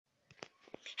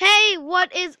Hey,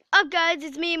 what is up, guys?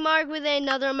 It's me, Marc, with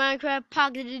another Minecraft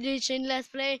Pocket Edition Let's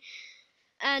Play,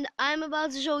 and I'm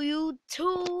about to show you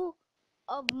two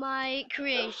of my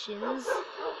creations.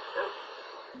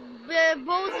 They're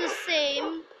both the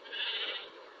same,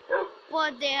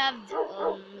 but they have.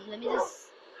 Let me just.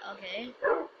 Okay.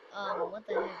 What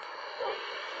the heck?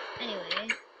 Anyway,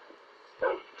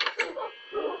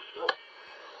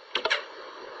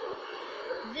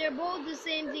 they're both the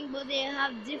same thing, but they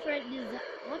have different design.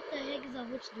 What the heck is that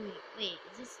witch doing? Wait,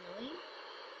 is it snowing?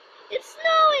 It's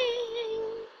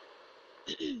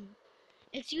snowing!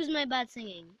 Excuse my bad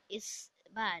singing. It's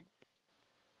bad.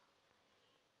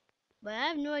 But I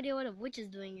have no idea what a witch is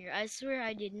doing here. I swear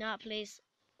I did not place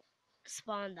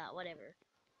spawn that, whatever.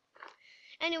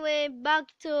 Anyway,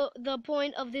 back to the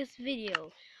point of this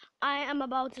video. I am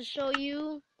about to show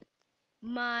you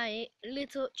my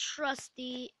little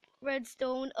trusty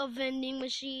redstone vending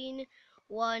machine.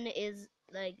 One is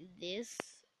like this.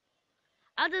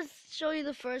 I'll just show you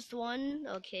the first one,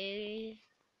 okay?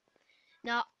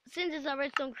 Now, since it's a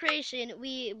redstone creation,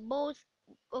 we both,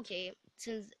 okay,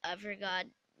 since I forgot,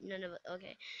 none of it,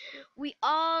 okay. We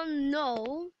all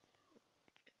know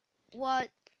what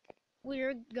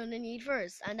we're gonna need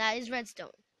first, and that is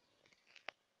redstone.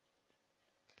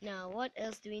 Now, what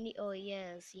else do we need? Oh,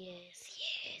 yes.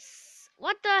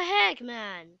 What the heck,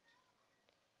 man?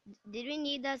 Did we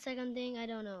need that second thing? I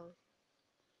don't know.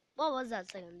 What was that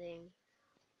second thing?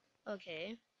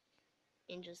 Okay.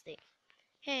 Interesting.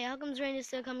 Hey, how comes rain is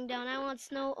still coming down? I want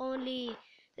snow only.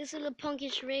 This little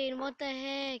punkish rain. What the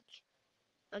heck?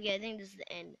 Okay, I think this is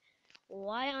the end.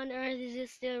 Why on earth is it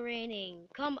still raining?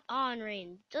 Come on,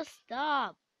 rain. Just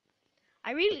stop.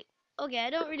 Okay, I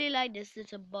don't really like this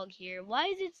little bug here. Why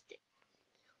is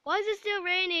it still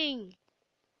raining?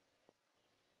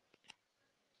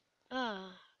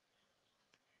 Ah.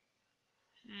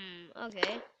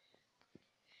 Okay.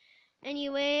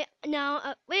 Anyway,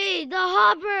 now, wait, the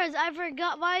hoppers! I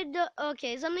forgot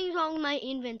okay, something's wrong with my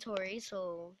inventory,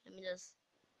 so let me just,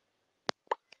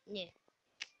 yeah.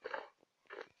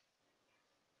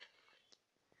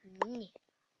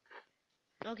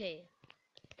 Okay.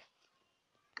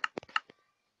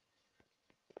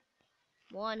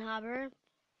 One hopper,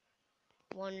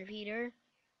 one repeater,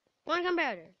 one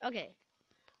comparator. Okay.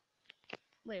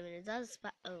 Wait a minute, is that a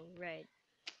spot? Oh, right.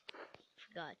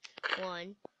 Forgot.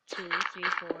 1, 2, 3,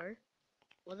 4.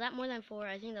 Was that more than 4?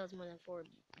 I think that was more than 4,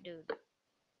 dude.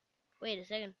 Wait a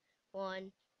second.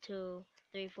 1, 2,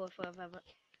 3, 4, 5, 5, 5.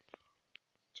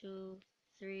 2,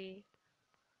 3,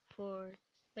 4.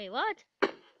 Wait, what?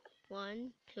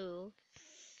 1, 2,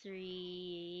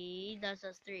 3. That's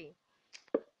just 3.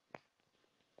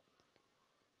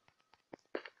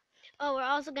 Oh, we're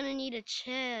also gonna need a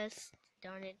chest.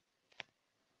 Darn it.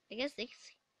 I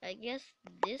guess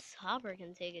this hopper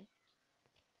can take it.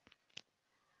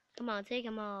 Come on, take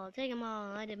them all. Take them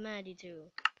all. I demand you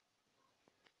to.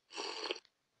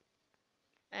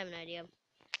 I have an idea.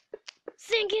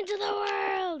 Sink into the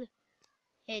world!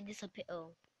 Hey, disappear.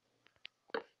 Oh.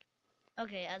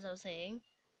 Okay, as I was saying,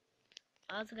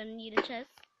 I'm also gonna need a chest.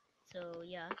 So,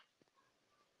 yeah.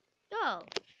 Oh.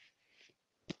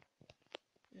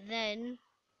 Then,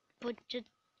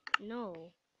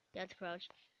 no. You have to crouch.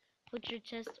 Put your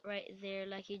chest right there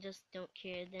like you just don't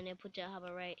care. Then I put your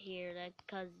hopper right here like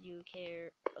cause you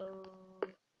care. Oh.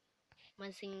 My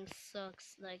singing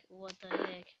sucks. Like, what the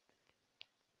heck?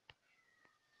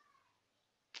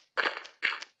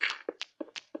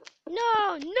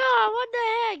 No! What the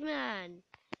heck, man?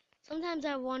 Sometimes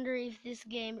I wonder if this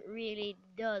game really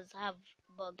does have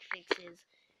bug fixes.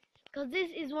 Because this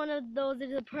is one of those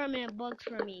little permanent bugs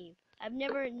for me. I've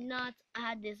never not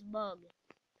had this bug.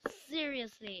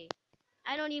 Seriously.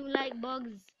 I don't even like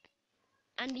bugs.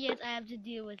 And yet I have to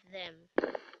deal with them.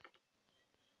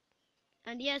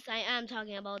 And yes, I am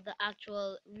talking about the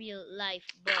actual real life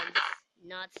bugs.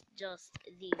 Not just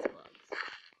these bugs.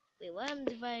 Wait, what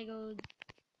happens if I go...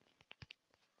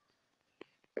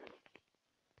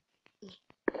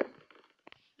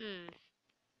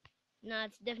 No,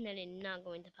 it's definitely not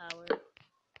going to power.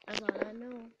 That's all I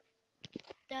know.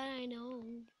 That I know.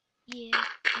 Yeah,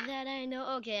 that I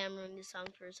know. Okay, I'm running this song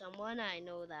for someone. I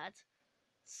know that.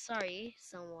 Sorry,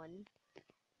 someone.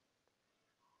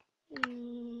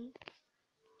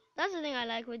 That's the thing I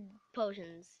like with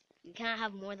potions. You can't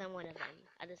have more than one of them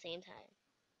at the same time.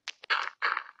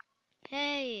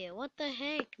 Hey, what the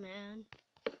heck, man?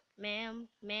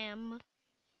 Ma'am.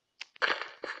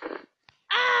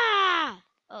 Ah!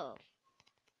 Oh.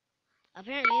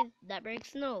 Apparently, that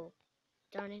breaks snow.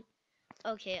 Darn it.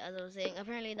 Okay, as I was saying,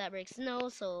 apparently that breaks snow,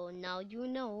 so now you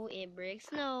know it breaks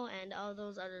snow and all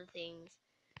those other things.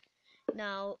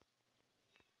 Now,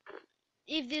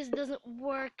 if this doesn't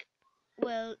work,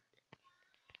 well,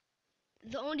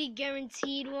 the only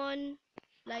guaranteed one,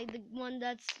 like the one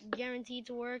that's guaranteed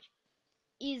to work,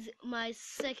 is my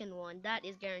second one. That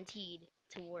is guaranteed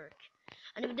to work.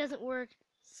 And if it doesn't work,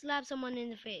 slap someone in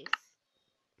the face.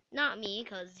 Not me,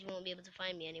 because you won't be able to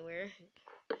find me anywhere.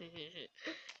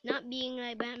 Not being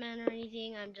like Batman or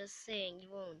anything, I'm just saying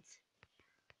you won't.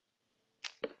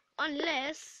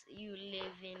 Unless you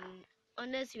live in,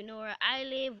 unless you know where I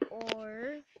live,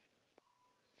 or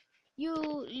you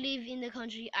live in the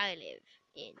country I live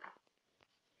in.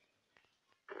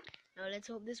 Now let's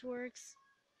hope this works.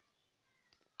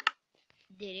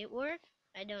 Did it work?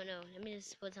 I don't know. Let me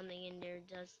just put something in there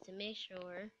just to make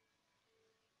sure.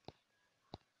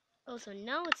 Oh, so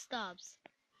now it stops.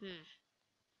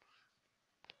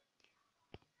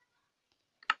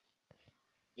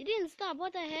 It didn't stop.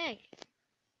 What the heck?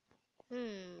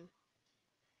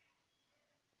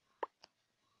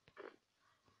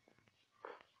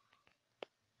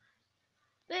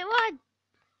 Wait, what?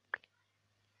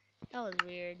 That was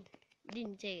weird.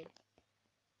 Didn't take it.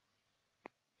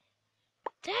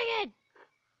 Take it!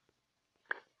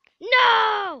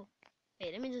 No!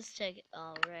 Wait, let me just check it.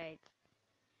 Alright.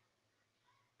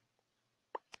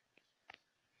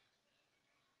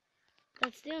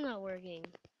 That's still not working.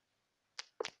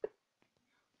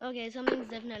 Okay, something's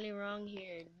definitely wrong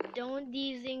here. Don't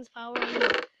these things power on?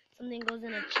 Something goes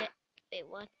in a chest. Wait,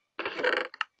 what?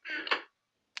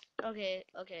 Okay.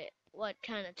 What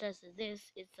kind of chest is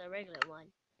this? It's a regular one.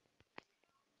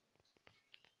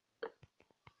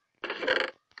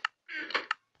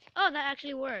 Oh, that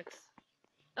actually works.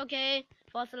 Okay,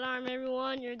 false alarm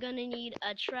everyone. You're gonna need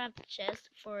a trap chest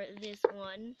for this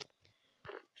one.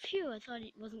 Phew, I thought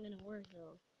it wasn't gonna work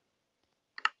though.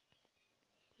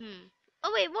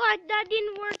 Oh wait, what? That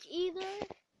didn't work either?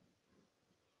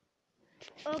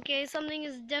 Okay, something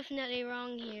is definitely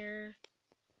wrong here.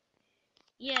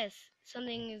 Yes,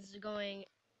 something is going.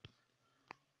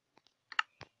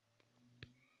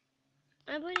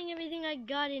 I'm putting everything I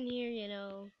got in here, you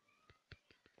know.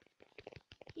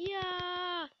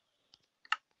 Yeah.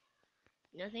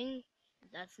 Nothing?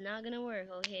 That's not gonna work.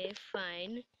 Okay,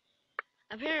 fine.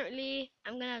 Apparently,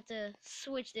 I'm gonna have to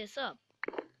switch this up.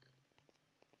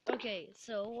 Okay,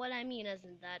 so what I mean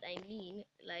isn't that, I mean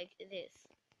like this.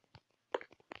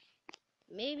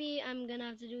 Maybe I'm gonna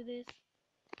have to do this,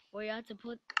 where you have to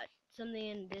put something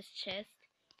in this chest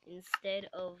instead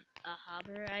of a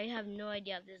hopper. I have no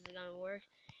idea if this is gonna work.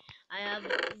 I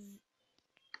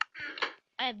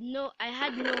had no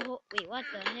hope. Wait, what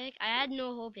the heck? I had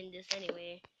no hope in this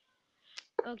anyway.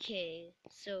 Okay,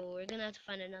 so we're gonna have to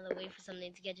find another way for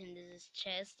something to get into this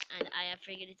chest, and I have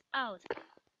figured it out.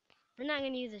 We're not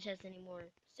gonna use the chest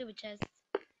anymore. Stupid chest.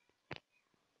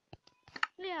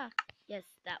 Yeah. Yes,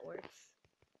 that works.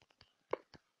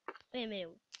 Wait a minute.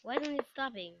 Why isn't it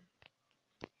stopping?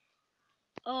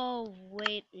 Oh,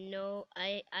 wait. No.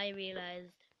 I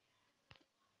realized.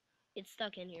 It's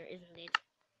stuck in here, isn't it?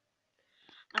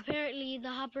 Apparently, the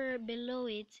hopper below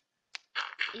it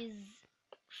is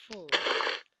full.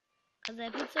 Because I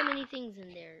put so many things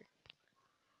in there.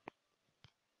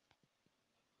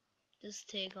 Just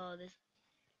take all this.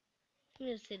 Let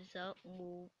me just take this out.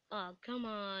 Move. Oh, come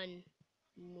on.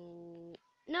 Move.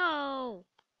 No!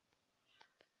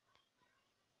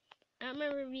 I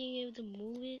remember being able to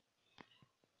move it.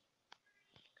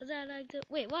 Because I like to.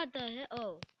 Wait, what the hell?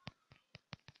 Oh.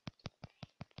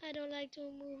 I don't like to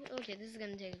move. Okay, this is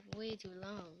gonna take way too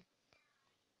long.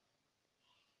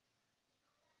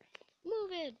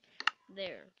 Move it.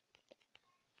 There.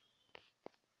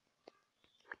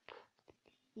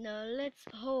 Now let's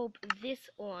hope this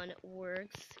one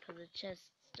works, because the chest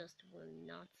just will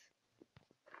not.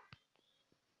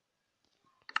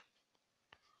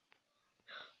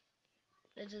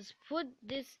 Let's just put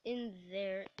this in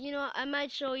there. You know, I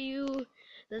might show you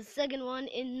the second one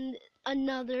in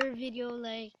another video,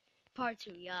 like part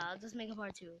 2. Yeah, I'll just make a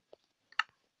part 2.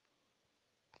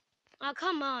 Oh,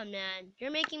 come on, man. You're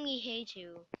making me hate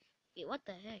you. Wait, what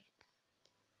the heck?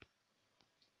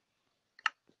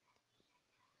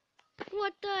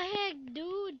 What the heck,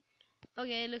 dude?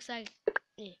 Okay, it looks like...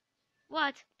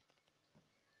 What?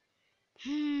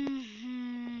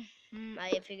 I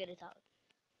figured it out.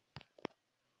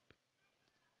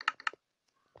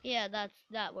 Yeah,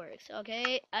 that works.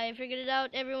 Okay, I figured it out,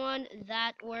 everyone.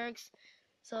 That works.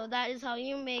 So that is how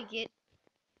you make it.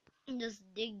 Just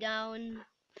dig down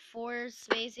 4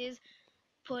 spaces.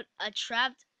 Put a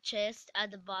trapped chest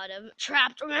at the bottom.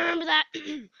 Trapped, remember that.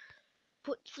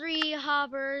 Put 3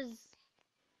 hoppers.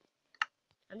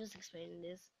 I'm just explaining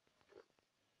this.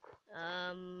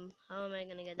 How am I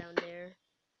gonna get down there?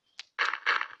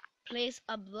 Place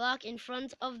a block in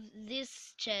front of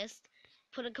this chest,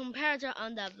 put a comparator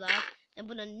on that block, then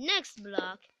put a next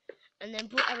block, and then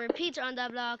put a repeater on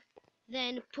that block,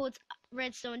 then put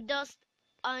redstone dust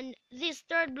on this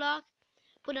third block,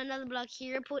 put another block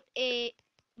here, put a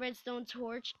redstone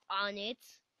torch on it,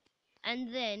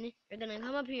 and then you're gonna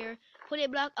come up here, put a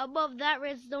block above that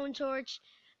redstone torch,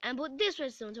 and put this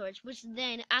redstone torch, which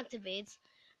then activates,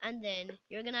 and then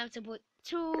you're gonna have to put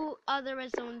two other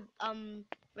redstone,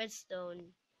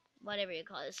 whatever you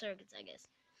call it, circuits, I guess.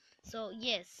 So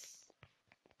yes,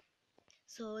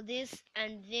 so this,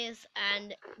 and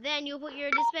then you put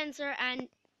your dispenser, and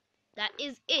that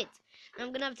is it.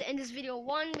 I'm gonna have to end this video,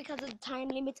 1 because of the time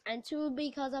limit, and 2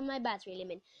 because of my battery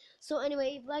limit. So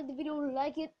anyway, if you like the video,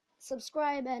 like it,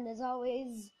 subscribe, and as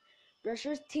always, brush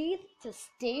your teeth to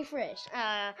stay fresh.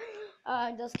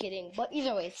 I'm just kidding, but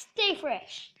either way, stay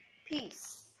fresh.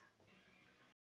 Peace.